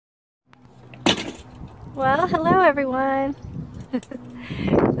Well, hello everyone.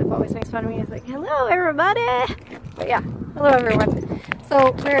 It always makes fun of me. It's like, hello everybody. But yeah, hello everyone.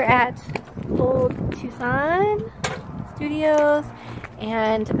 So we're at old Tucson Studios,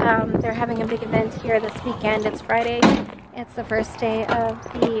 and they're having a big event here this weekend. It's Friday. It's the first day of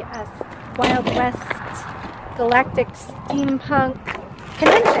the Wild West Galactic Steampunk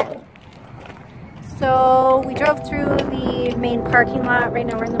Convention. So we drove through the main parking lot. Right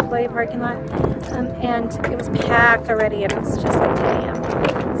now we're in the employee parking lot, and it was packed already, and it's just like 10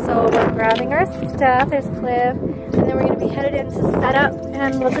 a.m. So we're grabbing our stuff. There's Cliff, and then we're going to be headed in to set up,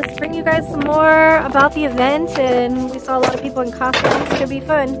 and we'll just bring you guys some more about the event. And we saw a lot of people in costumes. It's going to be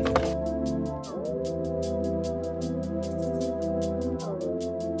fun.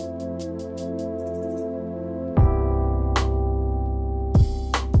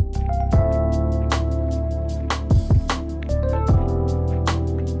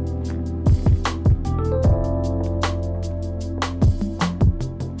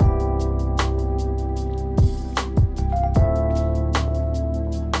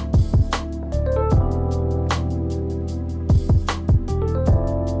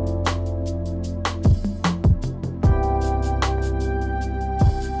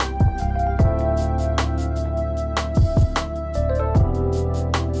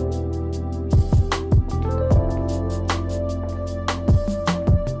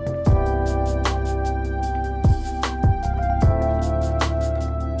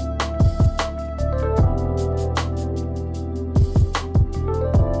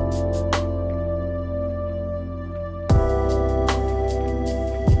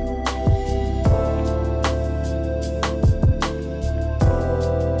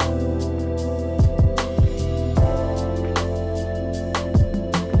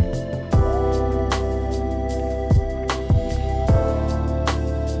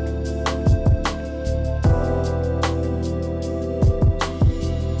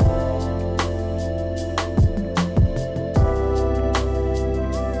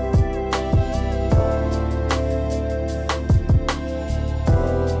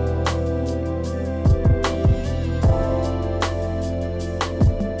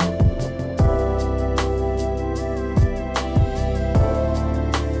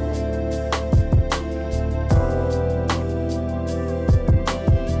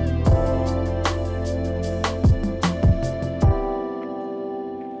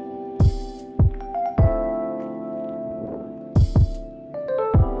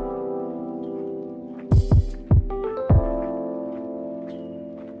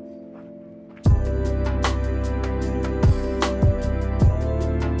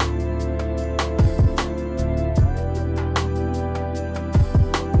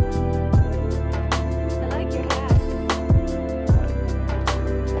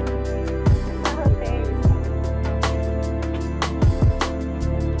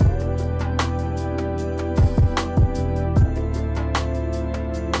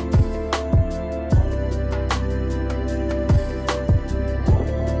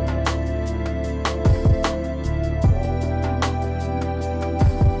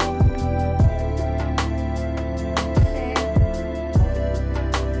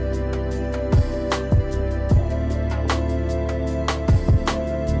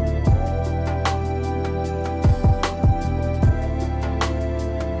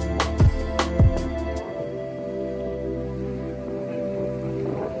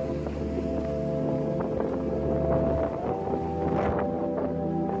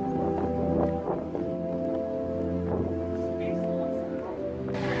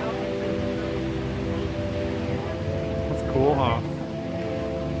 Cool, huh?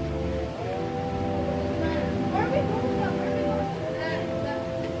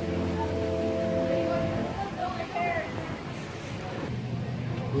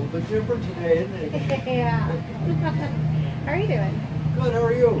 A little bit different today, isn't it? Yeah. How are you doing? Good, how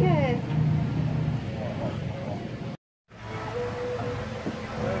are you? Good.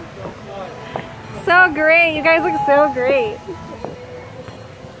 So great. You guys look so great.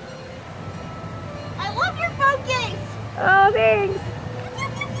 I love your phone case! Oh, thanks.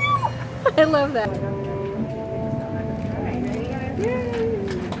 I love that.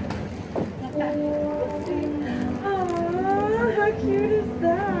 Oh, how cute is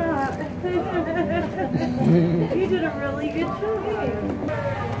that? You did a really good job.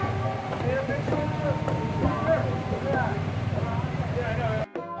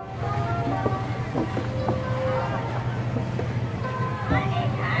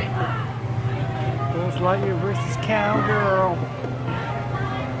 Buzz Lightyear versus Cowgirl.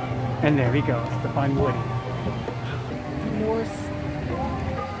 And there he goes, to find Woody. More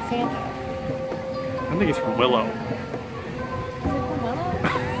Santa. I'm think he's from Willow.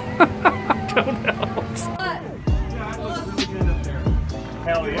 I don't know.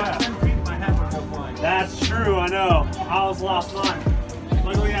 Hell yeah. That's true, I know. I almost lost mine.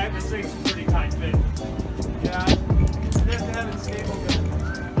 Luckily, this thing's pretty tight fit. Yeah, you have to have it stable.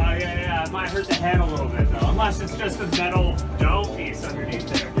 Oh, yeah, it might hurt the head a little bit, though. Unless it's just a metal dome piece underneath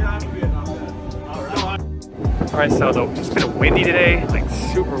there. Yeah, I'm good on that. Alright, so it's been windy today, like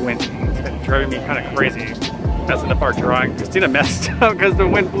super windy. It's been driving me kind of crazy, messing up our drawing. Christina messed up because the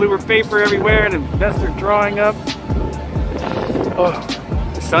wind blew her paper everywhere and it messed her drawing up. Oh,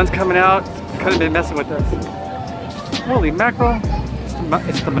 the sun's coming out. It's kind of been messing with us. Holy mackerel.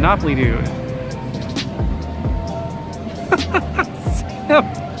 It's the Monopoly dude.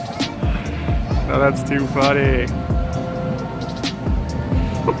 No, that's too funny.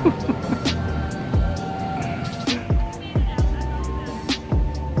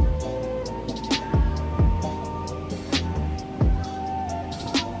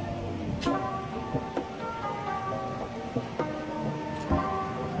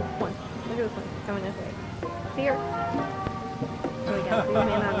 Look at this one coming this way. Here. There we go. Zoom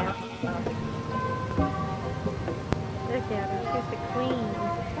in on that. Look at her. She's the queen.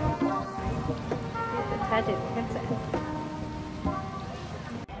 She's the pageant princess.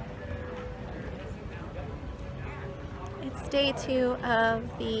 It's day 2 of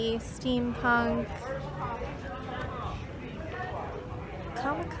the Steampunk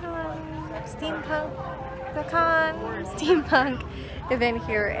Steampunk event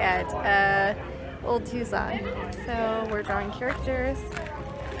here at Old Tucson. So we're drawing characters,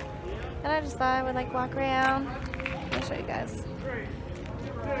 and I just thought I would like walk around. I'll show you guys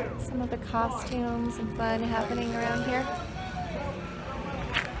some of the costumes and fun happening around here.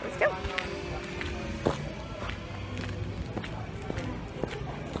 Let's go.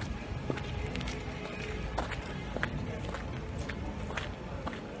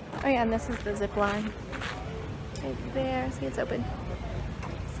 Oh yeah, and this is the zip line. Right there, see it's open.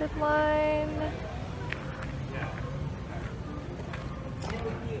 Zip line.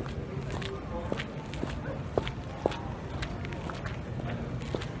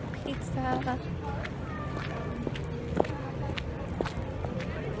 Pizza.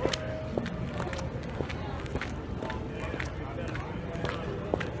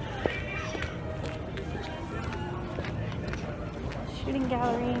 Shooting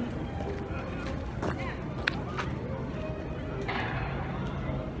gallery.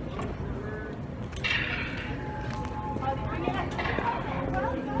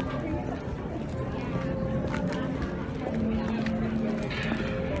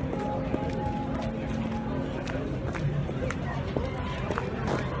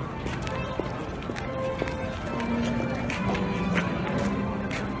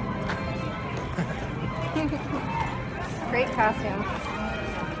 Great costume.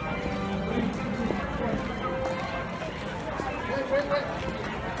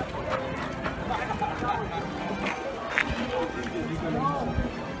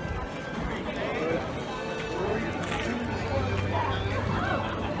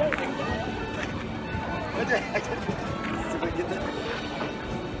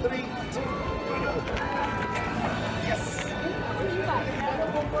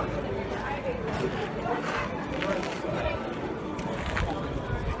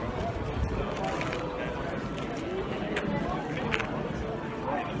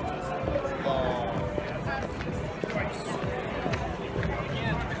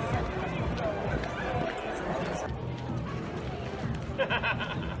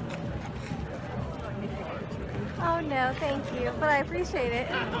 Oh no, thank you, but I appreciate it.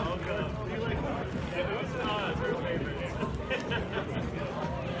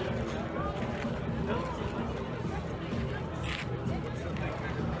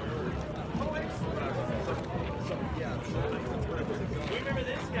 Remember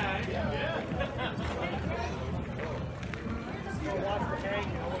this guy? Yeah.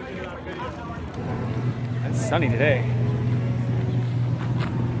 It's sunny today.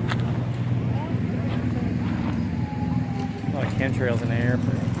 A lot of chemtrails in the air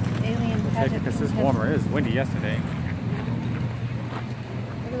for Alien pageant. because it's warmer. It was windy yesterday.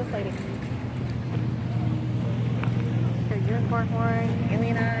 Look at this lady. Her unicorn horn,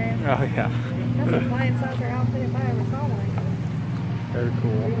 alien eyes. Oh yeah. That's a flying saucer outfit if I ever saw one. Very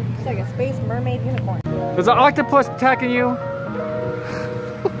cool. It's like a space mermaid unicorn. There's an octopus attacking you.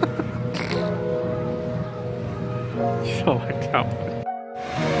 Oh my god.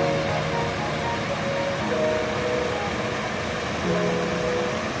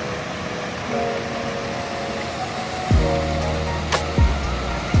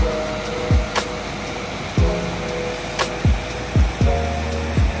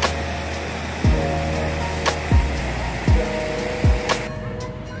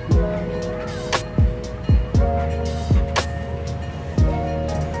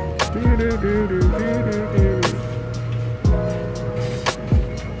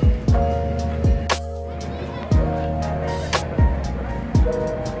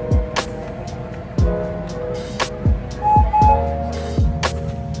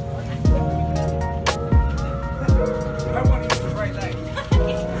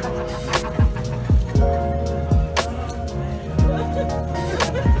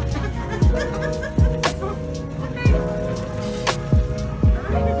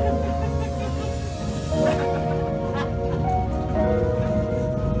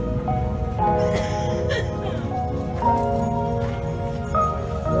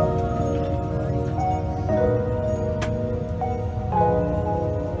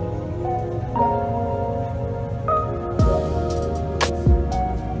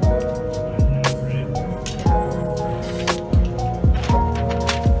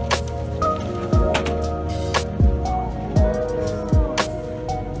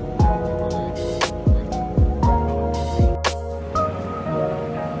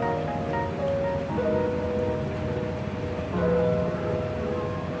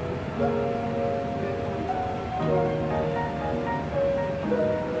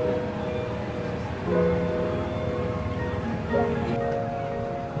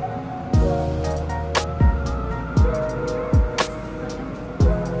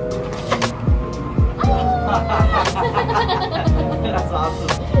 That's awesome.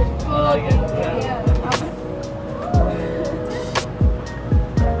 I like it. Yeah.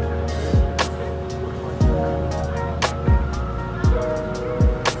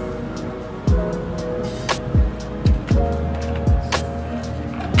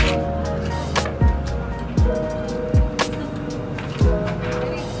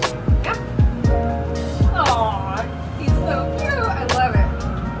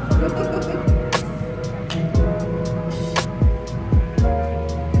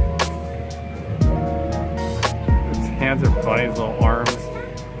 Hands are funny, his little arms.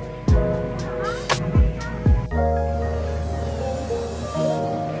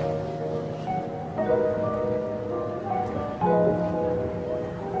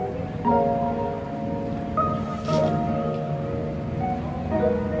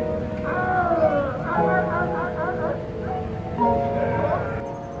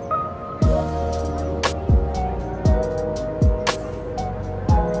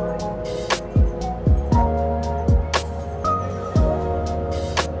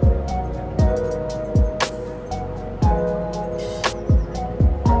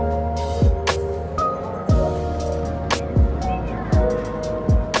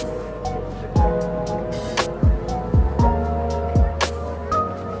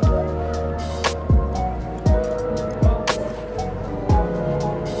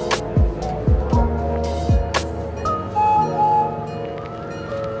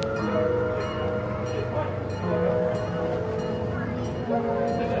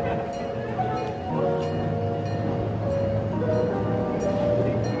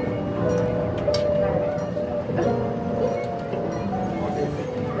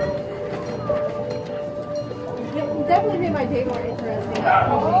 Definitely made my day more interesting. I'm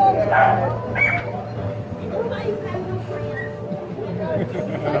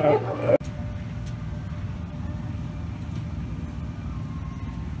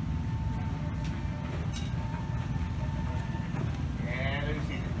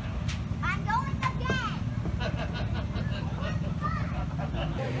going again.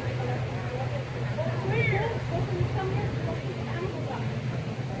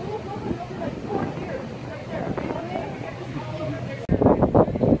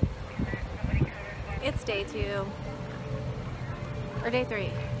 It's day 2. Or day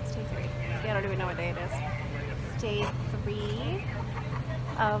 3. It's day 3. Yeah, I don't even know what day it is. It's day 3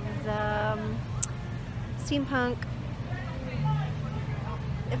 of the Steampunk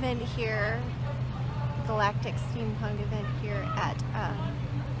event here. Galactic Steampunk event here at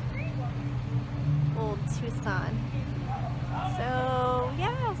Old Tucson. So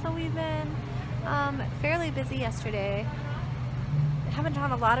yeah, so we've been fairly busy yesterday. Haven't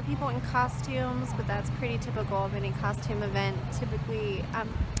drawn a lot of people in costumes, but that's pretty typical of any costume event. Typically,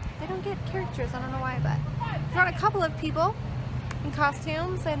 they don't get characters. I don't know why, but I've drawn a couple of people in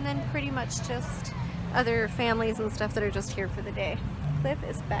costumes, and then pretty much just other families and stuff that are just here for the day. Cliff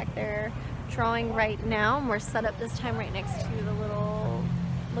is back there drawing right now, and we're set up this time right next to the little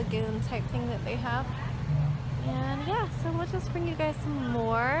lagoon type thing that they have. And yeah, so we'll just bring you guys some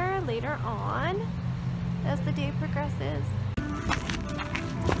more later on as the day progresses.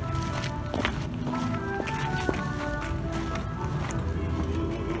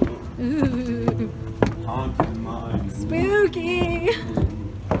 Ooh. Haunted mind. Spooky!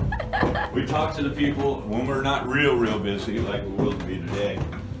 talk to the people when we're not real busy, like we will be today.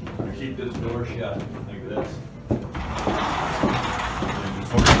 We keep this door shut like this. And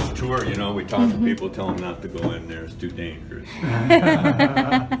before this tour, you know, we talk to people, tell them not to go in there. It's too dangerous.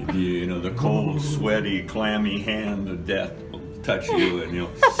 You know, the cold, sweaty, clammy hand of death will touch you, and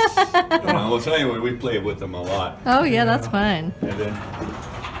well, so anyway, we play with them a lot. Oh yeah, that's fun. And then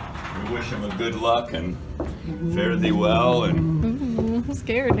we wish them a good luck and fare thee well, and I'm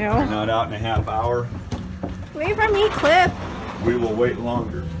scared we're now. not out in a half hour. Wait for me, Cliff. We will wait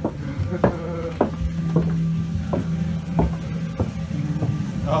longer.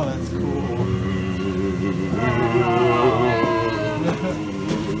 Oh, that's cool.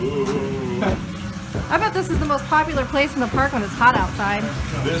 I bet this is the most popular place in the park when it's hot outside.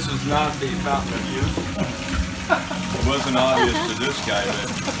 This is not the fountain of youth. It wasn't obvious to this guy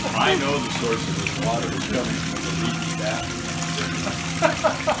that I know the source of this water is coming from the leaky tap.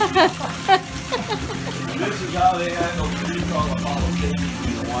 This is how they handled what we call Apollo cases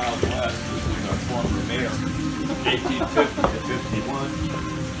in the Wild West. This is our former mayor, 1850 to 51.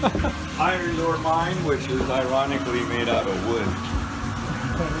 Iron ore mine, which is ironically made out of wood.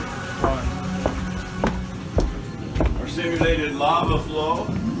 Our simulated lava flow.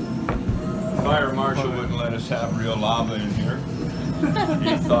 The fire marshal wouldn't let us have real lava in here.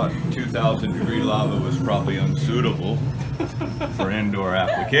 He thought 2,000-degree lava was probably unsuitable for indoor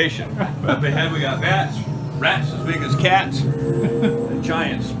application. But up ahead we got bats, rats as big as cats, a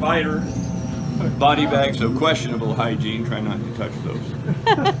giant spider, body bags of questionable hygiene, try not to touch those.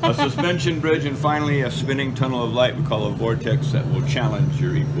 A suspension bridge, and finally a spinning tunnel of light we call a vortex that will challenge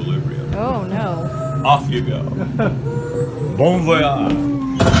your equilibrium. Oh no. Off you go. Bon voyage.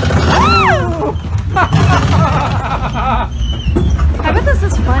 I bet this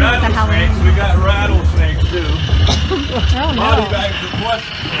is fun with the Halloween. Rattlesnakes, we got rattlesnakes too. Oh Body no. bags of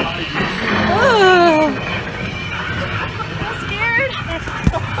questionable hygiene. I'm scared.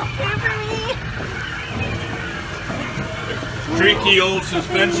 Wait for me. Creaky old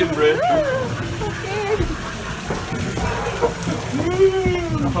suspension bridge. I'm so scared.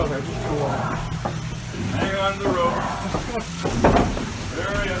 Oh, that's cool. Hang on to the rope.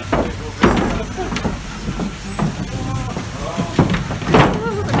 There it is.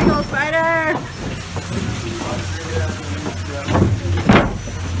 Ooh, the big old spider.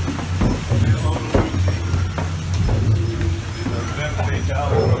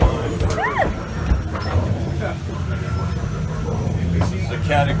 This is the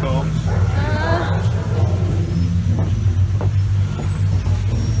catacombs.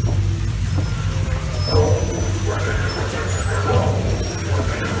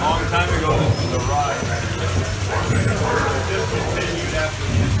 Long time ago, this was a ride. This continued after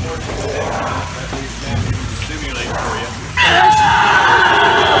the unfortunate accident that we've managed to simulate for you.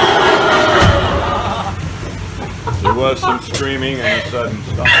 There was some screaming and a sudden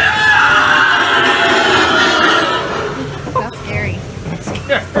stop. That's scary.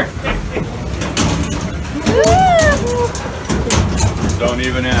 Don't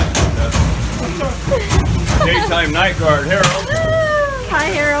even ask. Daytime night guard, Harold. Hi,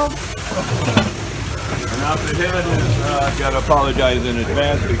 Harold. And up ahead is, I've got to apologize in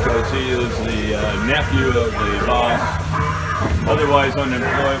advance because he is the nephew of the boss, otherwise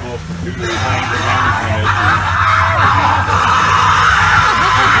unemployable due to anger management issues.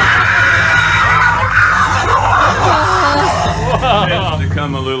 It's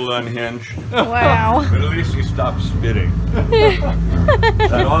become a little unhinged. Wow. But at least he stopped spitting.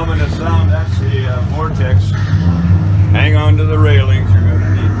 That ominous sound, that's the vortex. Hang on to the railings, you're going to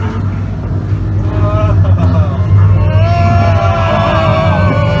need to.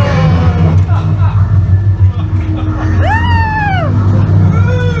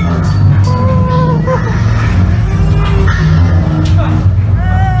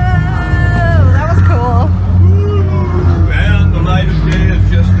 That was cool. And the light of day is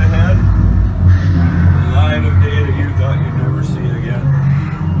just ahead. The light of day that you thought you'd never see again.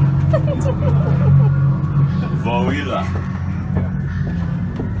 Voila.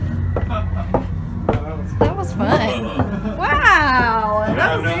 That was fun. Wow. You That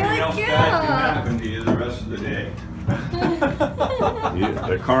have was nothing really else cute. bad can happen to you the rest of the day.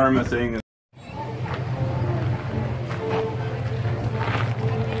 The karma thing is.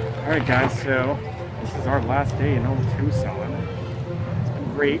 Alright guys, so this is our last day in Old Tucson. It's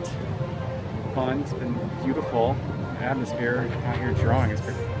been great, fun, it's been beautiful. The atmosphere out here drawing is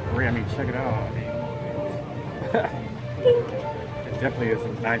great. I mean, check it out. I mean, it definitely is a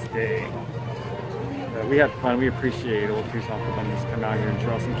nice day. We had fun. We appreciate Old Tucson for letting us come out here and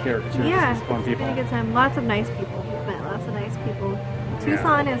draw some caricatures. Yeah, It's fun it's people. been a good time. Lots of nice people. We've met lots of nice people.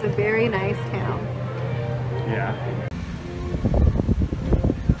 Tucson is a very nice town. Yeah.